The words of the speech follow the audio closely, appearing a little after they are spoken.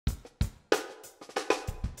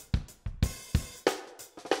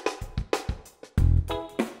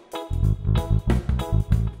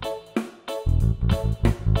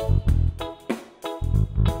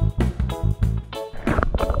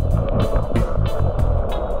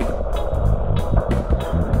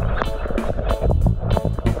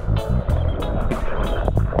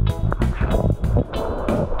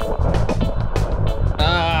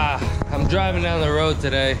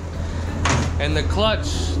today, and the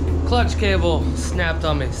clutch cable snapped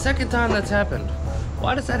on me. Second time that's happened.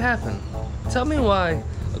 Why does that happen? Tell me why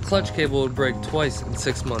a clutch cable would break twice in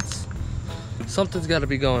 6 months. Something's got to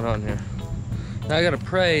be going on here. Now I gotta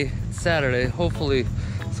pray Saturday. Hopefully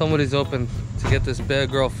somebody's open to get this bad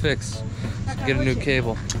girl fixed. Get a new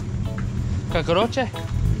cable. Cacaroche?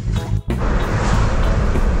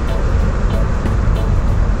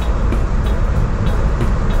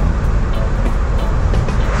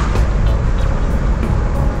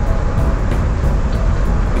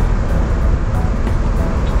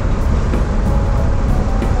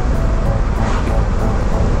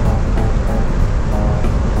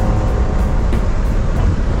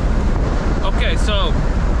 So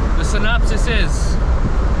the synopsis is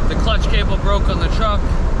the clutch cable broke on the truck.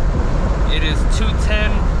 It is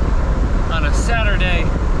 2:10 on a Saturday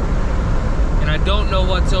and I don't know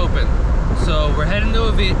what's open. So we're heading to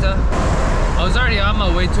Avita. I was already on my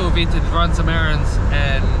way to Avita to run some errands,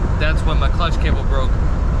 and that's when my clutch cable broke.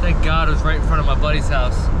 Thank God it was right in front of my buddy's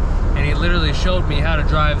house, and he literally showed me how to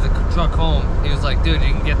drive the truck home. He was like, dude,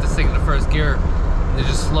 you can get this thing in the first gear and then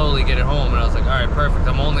just slowly get it home. And I was like, all right, perfect.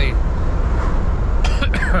 I'm only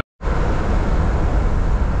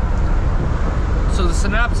So the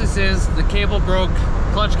synopsis is the cable broke,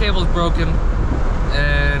 clutch cable is broken,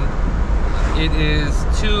 and it is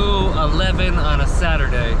 2:11 on a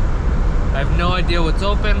Saturday. I have no idea what's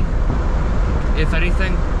open. If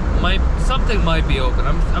anything, something might be open.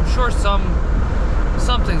 I'm sure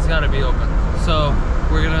something's got to be open. So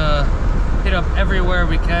we're gonna hit up everywhere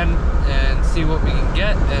we can and see what we can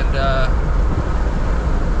get. And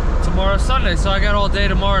tomorrow's Sunday, so I got all day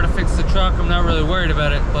tomorrow to fix the truck. I'm not really worried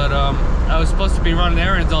about it, but I was supposed to be running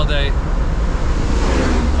errands all day.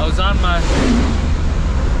 I was on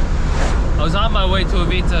my way to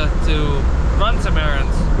Avita to run some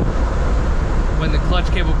errands when the clutch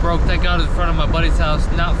cable broke. Thank God it was in front of my buddy's house,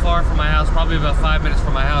 not far from my house, probably about 5 minutes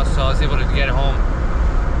from my house, so I was able to get it home.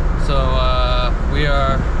 So we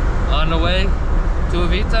are on the way to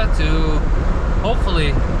Avita to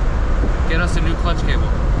hopefully get us a new clutch cable.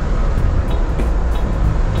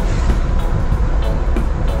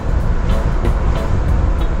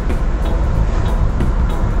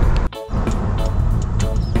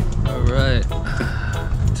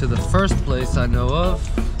 To the first place I know of.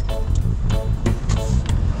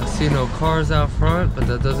 I see no cars out front, but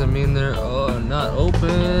that doesn't mean they're not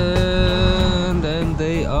open, and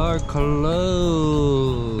they are closed.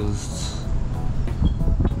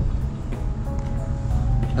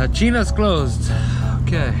 China's closed.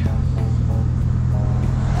 Okay.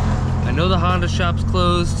 I know the Honda shop's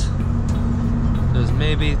closed. There's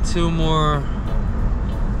maybe 2 more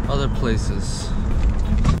other places.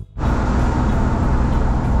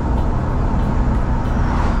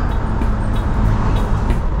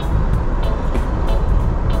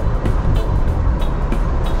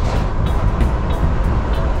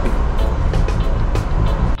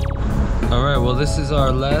 Well, this is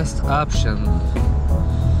our last option.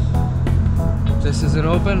 This isn't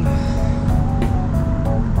open.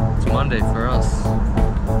 It's Monday for us,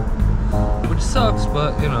 which sucks,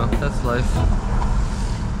 but you know, that's life.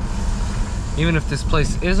 Even if this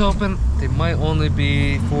place is open, it might only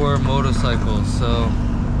be for motorcycles, so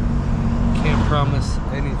can't promise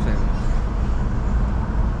anything.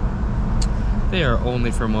 They are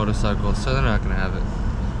only for motorcycles, so they're not gonna have it,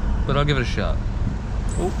 but I'll give it a shot.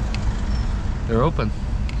 Oh. They're open.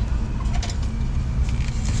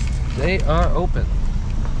 They are open.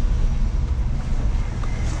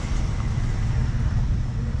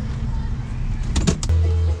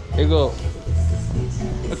 Here you go.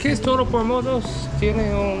 Aquí es todo por modos.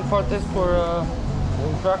 Tiene un partes por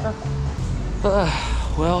un tracker.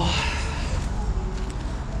 Well,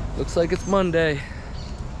 looks like it's Monday.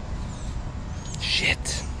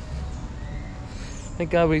 Shit.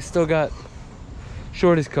 Thank God we still got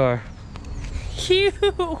Shorty's car. Cute.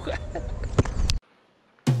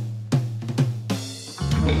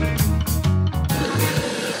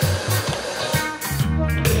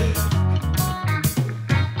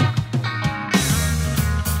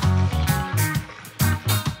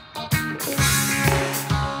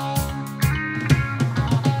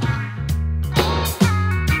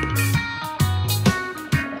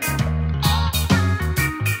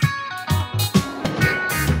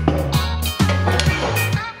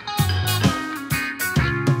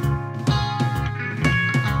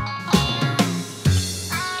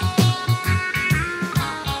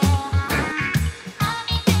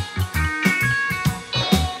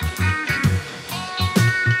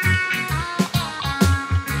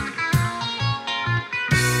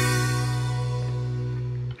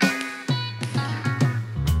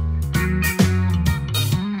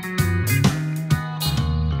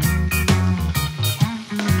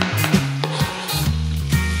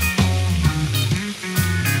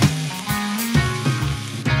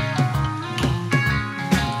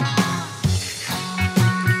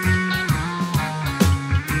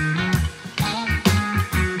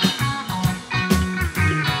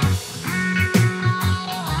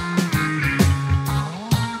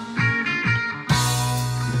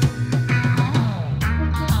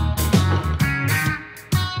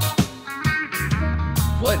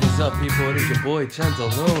 up, people? It is your boy Chenz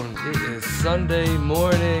alone. It is Sunday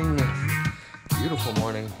morning. Beautiful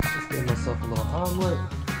morning. Just made myself a little omelet.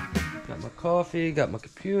 Got my coffee, got my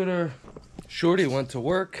computer. Shorty went to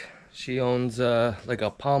work. She owns like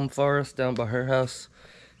a palm forest down by her house.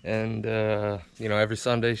 And you know, every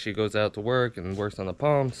Sunday she goes out to work and works on the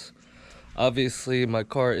palms. Obviously my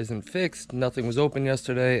car isn't fixed. Nothing was open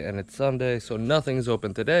yesterday and it's Sunday, so nothing is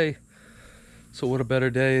open today. So what a better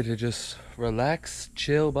day to just relax,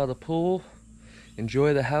 chill by the pool,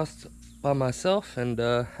 enjoy the house by myself, and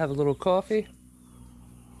have a little coffee.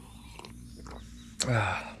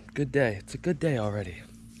 Good day. It's a good day already.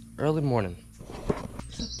 Early morning.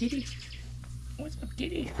 What's up, Diddy? What's up,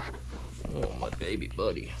 Diddy? Oh, my baby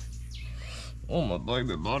buddy. Oh, my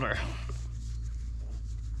baby butter.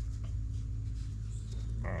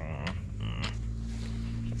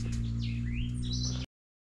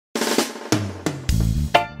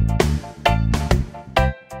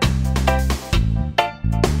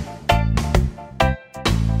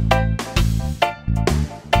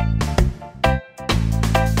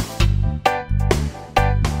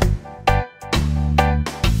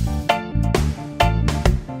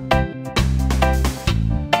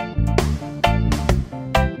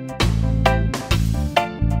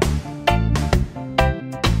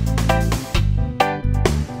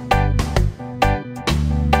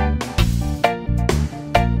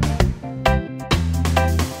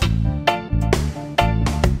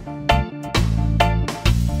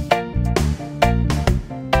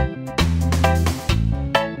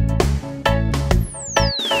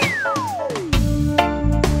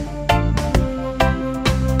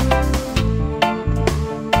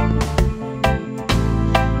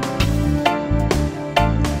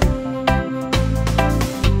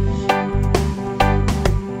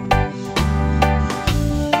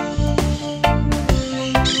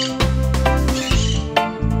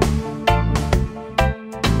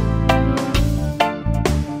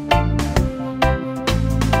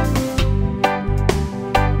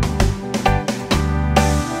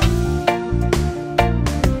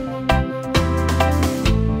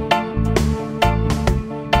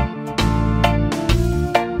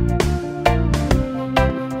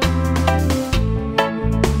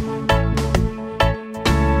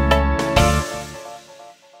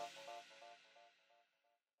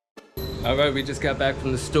 Alright, we just got back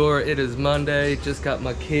from the store. It is Monday. Just got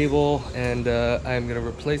my cable and I'm gonna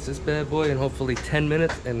replace this bad boy in hopefully 10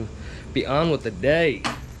 minutes and be on with the day.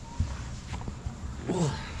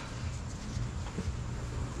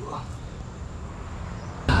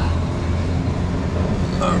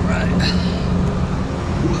 Alright.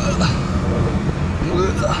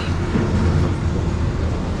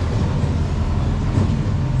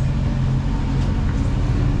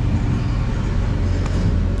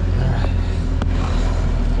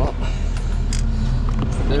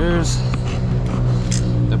 There's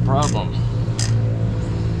the problem.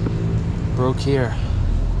 Broke here.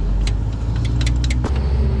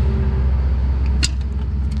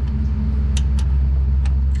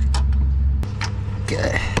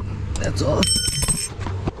 Okay, that's all.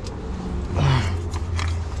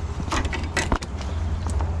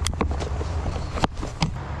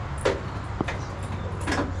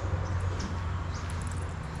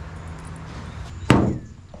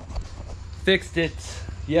 Fixed it.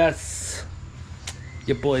 Yes.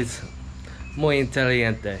 Your boy's muy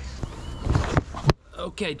inteligente.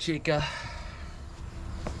 Okay, chica.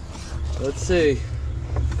 Let's see.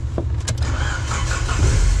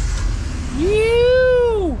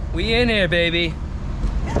 You. We in here, baby.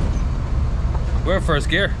 We're in first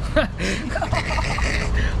gear.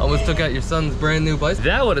 Almost took out your son's brand new bike.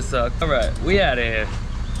 That would have sucked. All right, we out of here.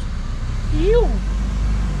 You.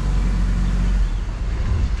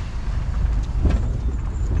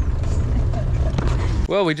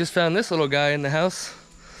 Well, we just found this little guy in the house,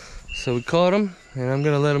 so we caught him, and I'm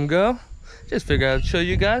gonna let him go. Just figure I'd show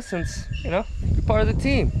you guys since, you know, you're part of the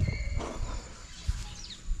team.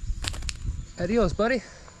 Adios, buddy.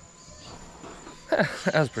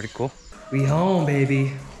 That was pretty cool. We home, baby.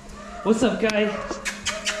 What's up, guy?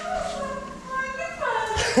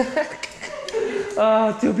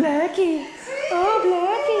 Oh, to Blackie. Oh,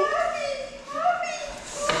 Blackie.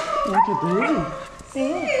 Look at baby.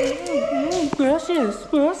 Gracias,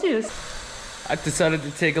 gracias. I decided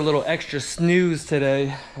to take a little extra snooze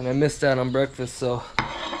today and I missed out on breakfast, so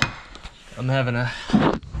I'm having a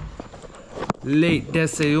late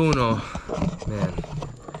desayuno. Man,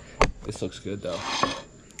 this looks good though.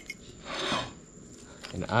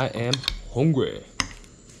 And I am hungry.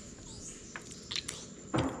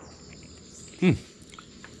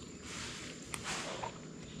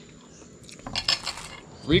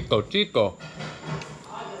 Rico Chico.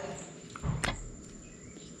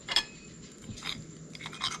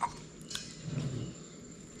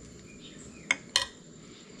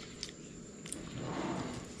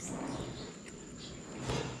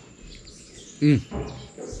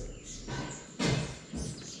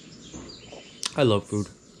 I love food.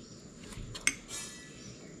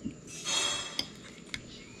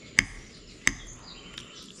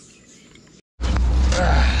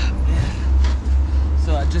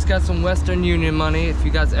 So I just got some Western Union money. If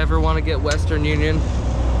you guys ever want to get Western Union,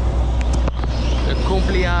 the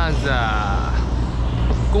Confianza.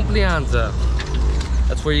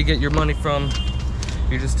 That's where you get your money from.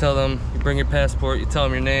 You just tell them, you bring your passport, you tell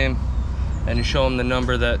them your name, and you show them the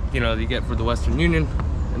number that you get for the Western Union,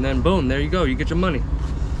 and then boom, there you go, you get your money.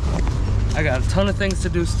 I got a ton of things to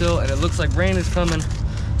do still, and it looks like rain is coming,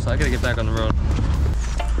 so I gotta get back on the road.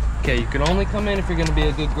 Okay, you can only come in if you're gonna be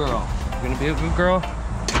a good girl. If you're gonna be a good girl,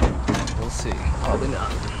 we'll see. Probably not.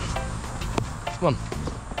 Come on.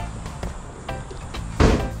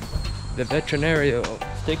 The veterinario.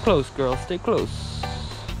 Stay close, girl, stay close.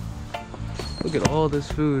 Look at all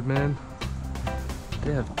this food, man.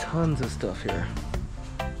 They have tons of stuff here.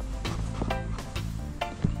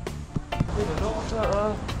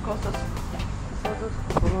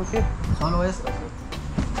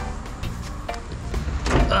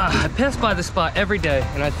 I pass by this spot every day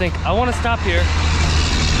and I think I want to stop here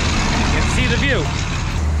and see the view.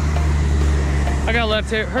 I got left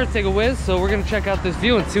here, her to take a whiz, so we're gonna check out this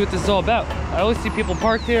view and see what this is all about. I always see people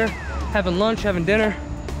parked here, having lunch, having dinner.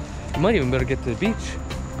 You might even be able to get to the beach.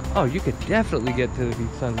 Oh, you could definitely get to the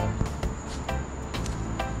beach Sunday.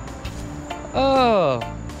 Oh,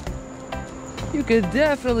 you could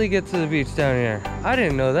definitely get to the beach down here. I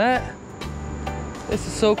didn't know that. This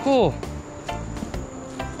is so cool.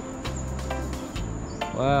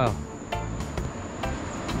 Wow.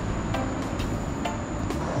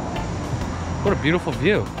 What a beautiful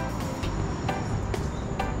view.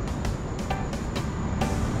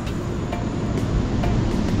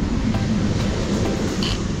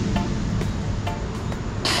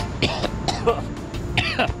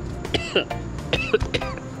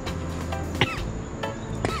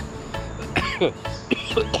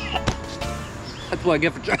 That's what I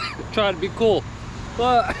get for trying to be cool.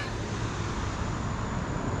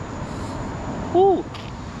 Woo.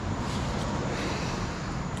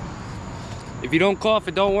 If you don't cough,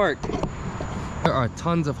 it don't work. There are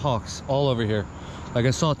tons of hawks all over here. Like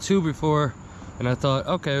I saw two before, and I thought,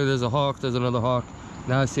 okay, there's a hawk, there's another hawk.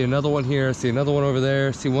 Now I see another one here, I see another one over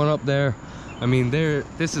there, see one up there. I mean,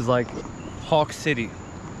 this is like Hawk City.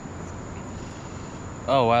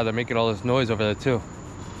 Oh wow, they're making all this noise over there too.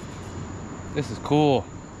 This is cool.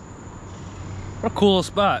 What a cool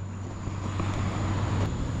spot.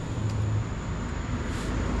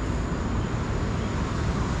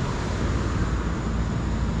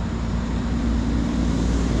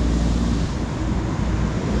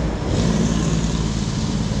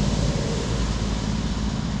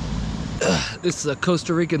 This is a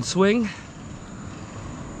Costa Rican swing.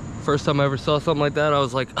 First time I ever saw something like that, I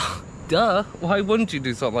was like, oh, duh, why wouldn't you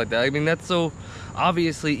do something like that? I mean, that's so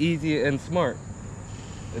obviously easy and smart.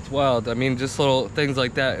 It's wild. I mean, just little things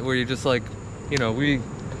like that where you're just like, you know, we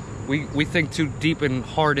think too deep and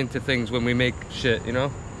hard into things when we make shit, you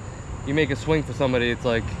know? You make a swing for somebody, it's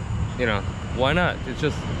like, you know, why not? It's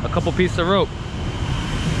just a couple pieces of rope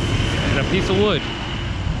and a piece of wood.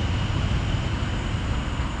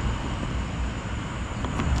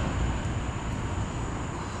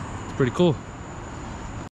 Pretty cool.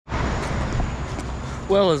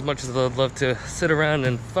 Well, as much as I'd love to sit around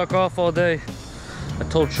and fuck off all day, I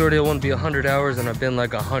told Shorty I want to be 100 hours, and I've been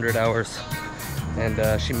like 100 hours.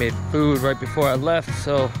 And she made food right before I left,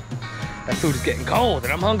 so that food is getting cold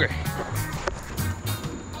and I'm hungry.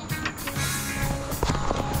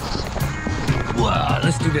 Wow,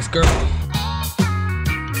 let's do this, girl.